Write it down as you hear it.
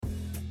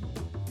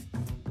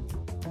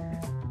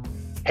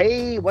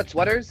Hey, what's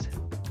Whaters?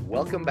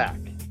 Welcome back.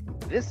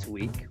 This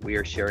week, we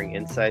are sharing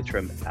insights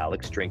from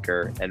Alex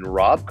Drinker and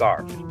Rob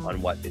Garf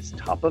on what is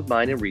top of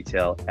mind in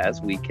retail as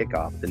we kick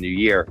off the new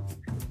year.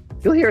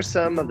 You'll hear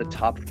some of the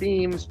top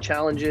themes,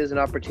 challenges, and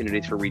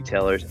opportunities for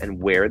retailers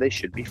and where they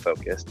should be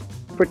focused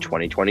for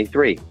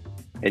 2023.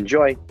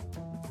 Enjoy.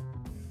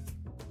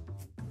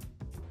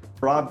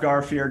 Rob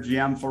Garf here,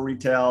 GM for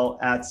Retail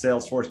at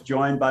Salesforce,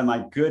 joined by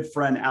my good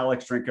friend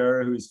Alex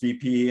Drinker, who's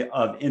VP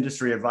of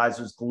Industry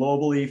Advisors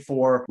globally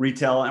for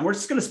retail. And we're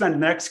just going to spend the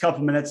next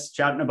couple minutes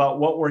chatting about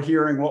what we're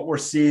hearing, what we're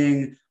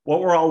seeing, what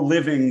we're all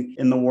living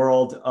in the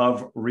world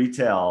of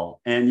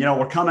retail. And,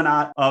 we're coming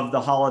out of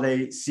the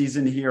holiday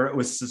season here. It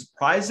was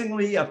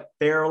surprisingly a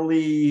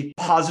fairly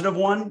positive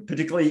one,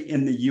 particularly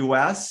in the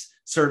US.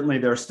 Certainly,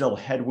 there are still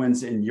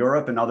headwinds in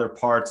Europe and other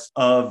parts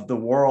of the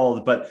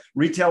world, but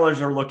retailers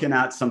are looking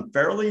at some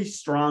fairly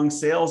strong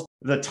sales.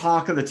 The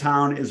talk of the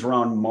town is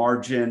around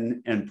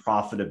margin and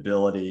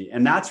profitability.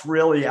 And that's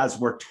really as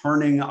we're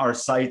turning our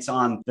sights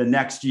on the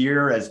next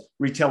year, as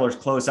retailers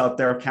close out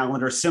their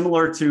calendar,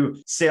 similar to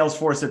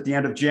Salesforce at the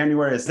end of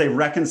January, as they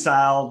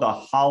reconcile the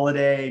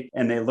holiday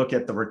and they look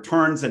at the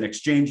returns and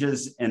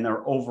exchanges and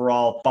their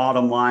overall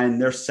bottom line,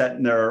 they're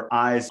setting their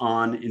eyes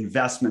on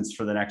investments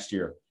for the next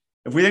year.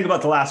 If we think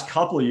about the last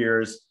couple of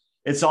years,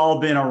 it's all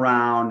been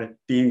around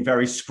being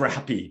very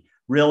scrappy,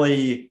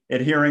 really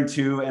adhering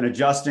to and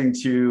adjusting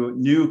to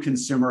new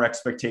consumer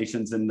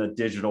expectations in the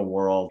digital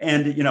world.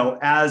 And,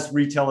 as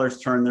retailers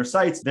turn their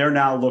sights, they're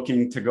now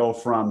looking to go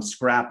from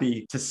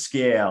scrappy to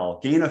scale,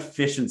 gain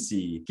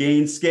efficiency,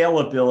 gain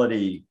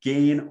scalability,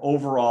 gain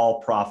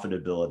overall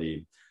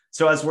profitability.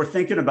 So as we're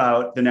thinking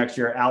about the next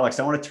year, Alex,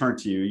 I want to turn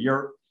to you.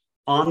 You're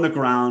on the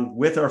ground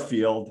with our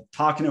field,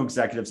 talking to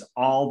executives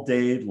all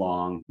day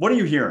long. What are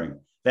you hearing?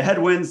 The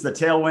headwinds, the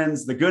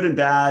tailwinds, the good and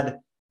bad,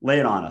 lay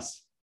it on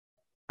us.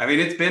 I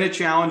mean, it's been a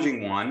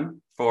challenging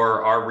one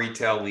for our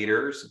retail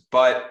leaders,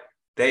 but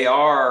they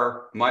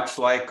are, much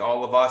like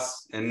all of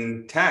us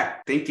in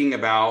tech, thinking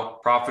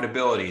about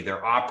profitability,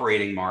 their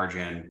operating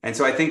margin. And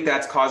so I think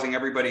that's causing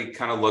everybody to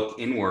kind of look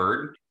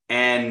inward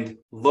and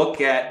look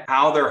at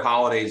how their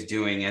holiday's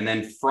doing. And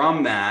then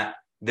from that,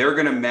 they're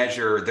going to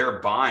measure their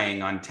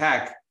buying on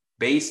tech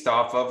based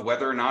off of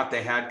whether or not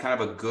they had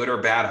kind of a good or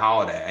bad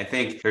holiday. I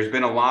think there's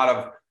been a lot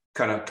of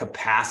kind of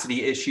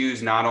capacity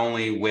issues, not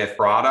only with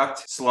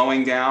product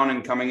slowing down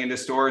and coming into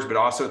stores, but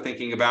also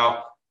thinking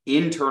about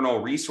internal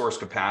resource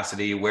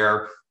capacity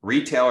where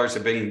retailers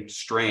have been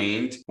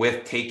strained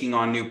with taking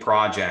on new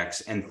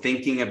projects and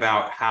thinking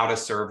about how to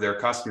serve their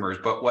customers.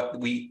 But what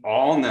we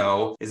all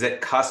know is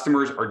that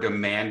customers are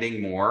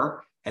demanding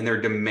more, and they're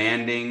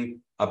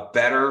demanding a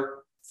better,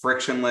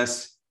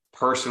 frictionless,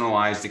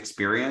 personalized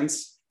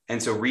experience.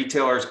 And so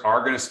retailers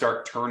are going to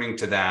start turning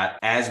to that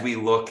as we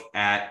look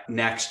at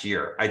next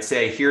year. I'd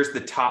say here's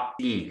the top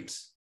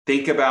themes.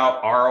 Think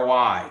about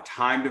ROI,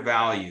 time to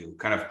value,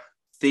 kind of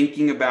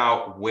thinking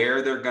about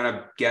where they're going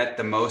to get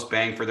the most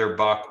bang for their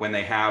buck when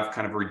they have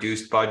kind of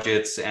reduced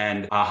budgets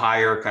and a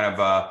higher kind of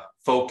a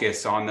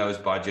focus on those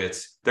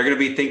budgets. They're going to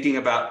be thinking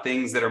about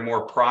things that are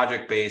more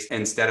project-based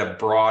instead of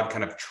broad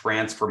kind of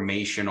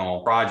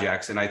transformational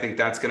projects. And I think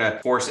that's going to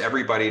force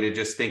everybody to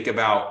just think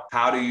about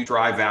how do you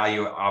drive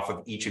value off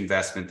of each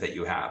investment that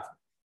you have.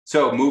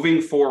 So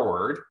moving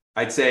forward,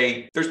 I'd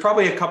say there's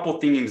probably a couple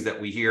themes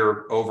that we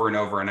hear over and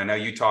over. And I know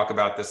you talk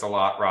about this a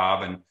lot,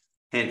 Rob,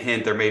 and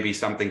hint, there may be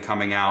something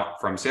coming out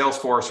from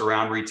Salesforce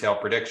around retail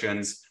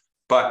predictions,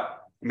 but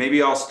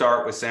maybe I'll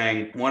start with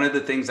saying one of the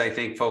things I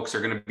think folks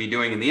are going to be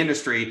doing in the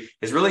industry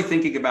is really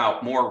thinking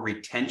about more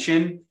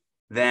retention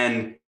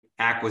than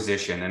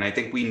acquisition. And I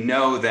think we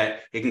know that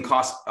it can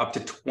cost up to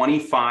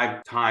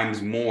 25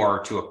 times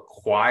more to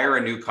acquire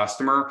a new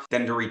customer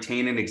than to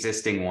retain an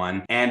existing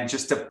one. And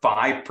just a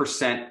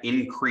 5%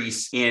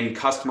 increase in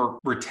customer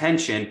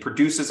retention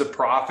produces a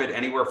profit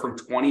anywhere from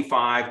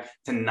 25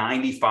 to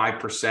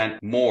 95%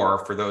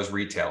 more for those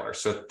retailers.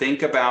 So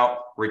think about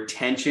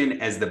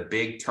retention as the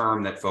big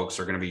term that folks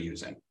are going to be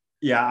using.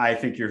 Yeah, I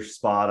think you're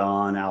spot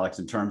on, Alex,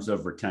 in terms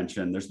of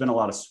retention. There's been a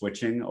lot of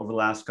switching over the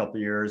last couple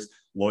of years.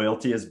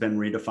 Loyalty has been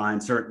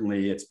redefined.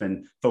 Certainly, it's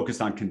been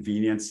focused on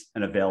convenience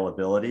and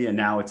availability, and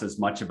now it's as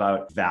much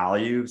about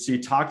value. So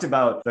you talked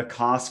about the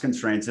cost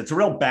constraints. It's a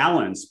real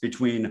balance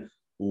between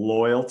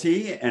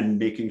loyalty and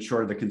making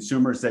sure the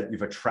consumers that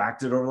you've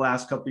attracted over the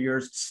last couple of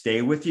years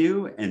stay with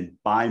you and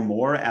buy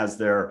more as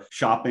they're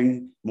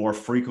shopping more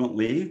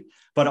frequently,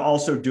 but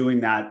also doing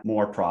that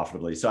more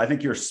profitably. So I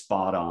think you're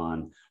spot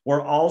on.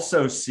 We're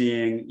also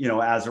seeing,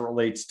 as it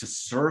relates to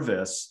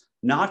service,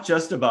 not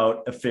just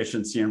about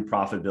efficiency and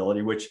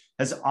profitability, which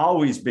has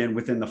always been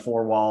within the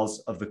four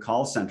walls of the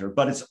call center,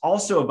 but it's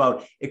also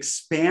about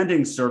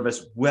expanding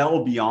service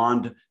well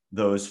beyond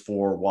those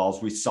four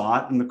walls. We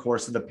saw it in the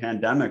course of the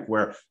pandemic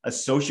where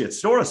store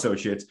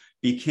associates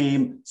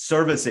became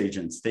service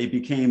agents. They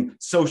became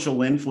social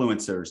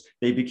influencers.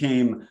 They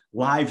became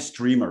live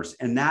streamers.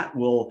 And that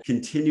will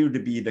continue to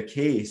be the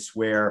case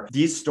where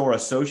these store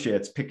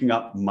associates picking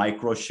up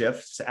micro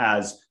shifts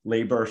as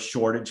labor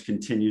shortage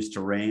continues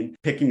to reign,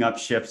 picking up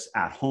shifts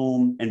at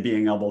home and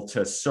being able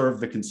to serve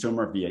the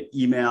consumer via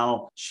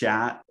email,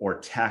 chat, or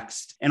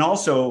text. And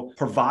also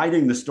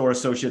providing the store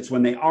associates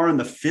when they are in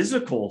the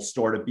physical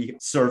store to be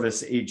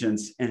service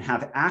agents and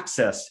have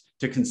access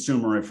to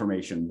consumer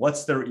information.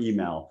 What's their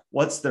email?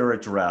 What's their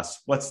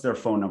address? What's their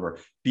phone number?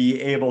 Be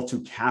able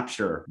to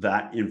capture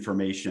that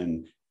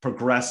information.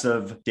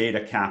 Progressive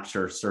data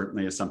capture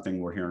certainly is something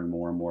we're hearing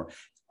more and more.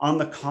 On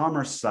the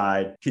commerce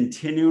side,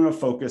 continuing to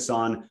focus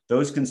on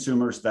those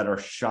consumers that are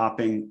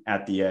shopping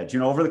at the edge.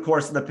 Over the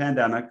course of the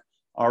pandemic,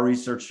 our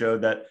research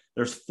showed that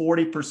there's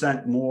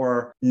 40%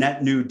 more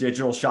net new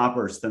digital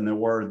shoppers than there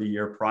were the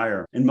year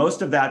prior. And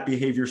most of that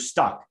behavior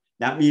stuck.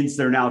 That means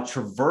they're now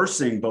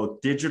traversing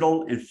both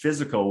digital and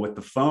physical with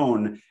the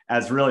phone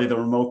as really the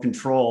remote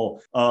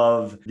control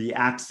of the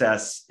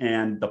access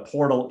and the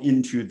portal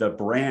into the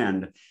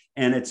brand.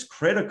 And it's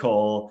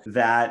critical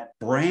that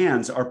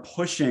brands are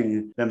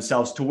pushing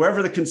themselves to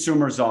wherever the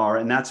consumers are.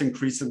 And that's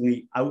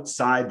increasingly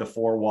outside the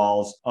four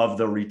walls of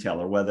the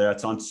retailer, whether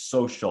that's on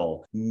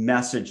social,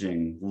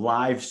 messaging,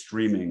 live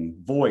streaming,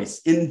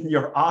 voice, in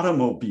your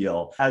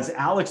automobile. As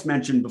Alex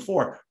mentioned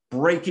before,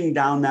 breaking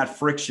down that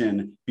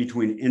friction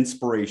between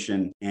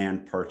inspiration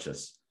and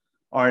purchase.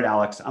 All right,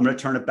 Alex, I'm going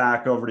to turn it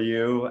back over to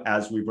you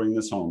as we bring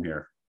this home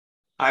here.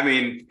 I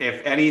mean,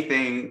 if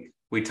anything,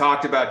 we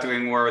talked about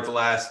doing more with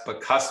less,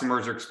 but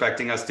customers are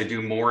expecting us to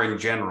do more in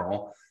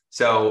general.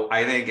 So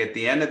I think at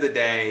the end of the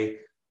day,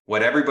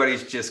 what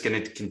everybody's just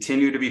going to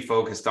continue to be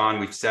focused on,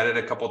 we've said it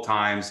a couple of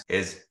times,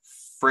 is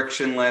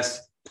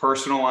frictionless,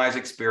 personalized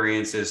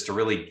experiences to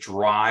really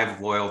drive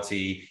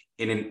loyalty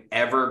in an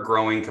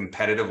ever-growing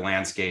competitive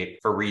landscape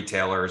for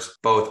retailers,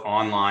 both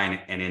online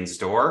and in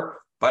store.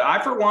 But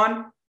I, for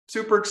one,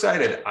 super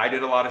excited. I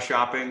did a lot of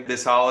shopping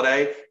this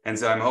holiday, and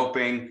so I'm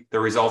hoping the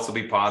results will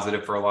be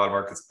positive for a lot of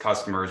our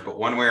customers. But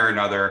one way or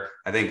another,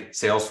 I think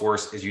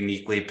Salesforce is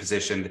uniquely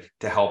positioned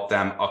to help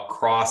them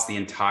across the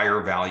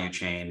entire value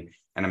chain,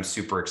 and I'm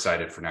super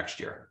excited for next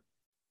year.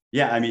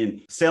 Yeah, I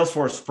mean,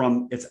 Salesforce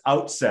from its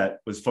outset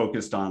was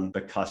focused on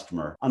the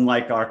customer.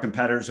 Unlike our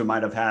competitors who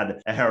might have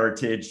had a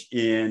heritage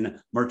in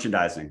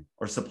merchandising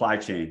or supply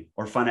chain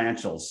or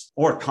financials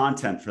or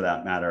content for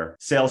that matter,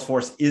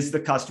 Salesforce is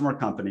the customer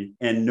company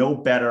and no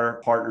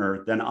better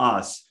partner than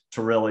us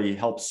to really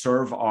help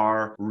serve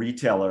our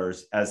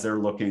retailers as they're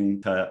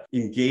looking to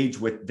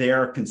engage with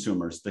their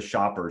consumers, the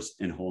shoppers,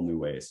 in whole new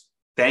ways.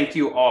 Thank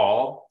you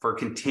all for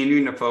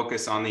continuing to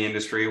focus on the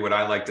industry, what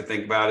I like to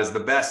think about as the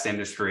best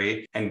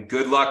industry, and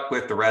good luck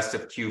with the rest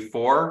of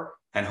Q4,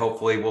 and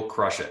hopefully we'll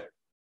crush it.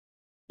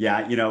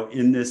 Yeah,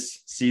 in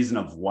this season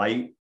of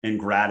light and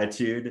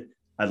gratitude,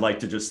 I'd like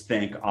to just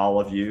thank all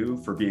of you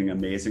for being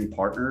amazing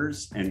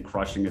partners and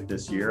crushing it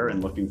this year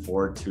and looking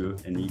forward to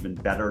an even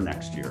better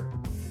next year.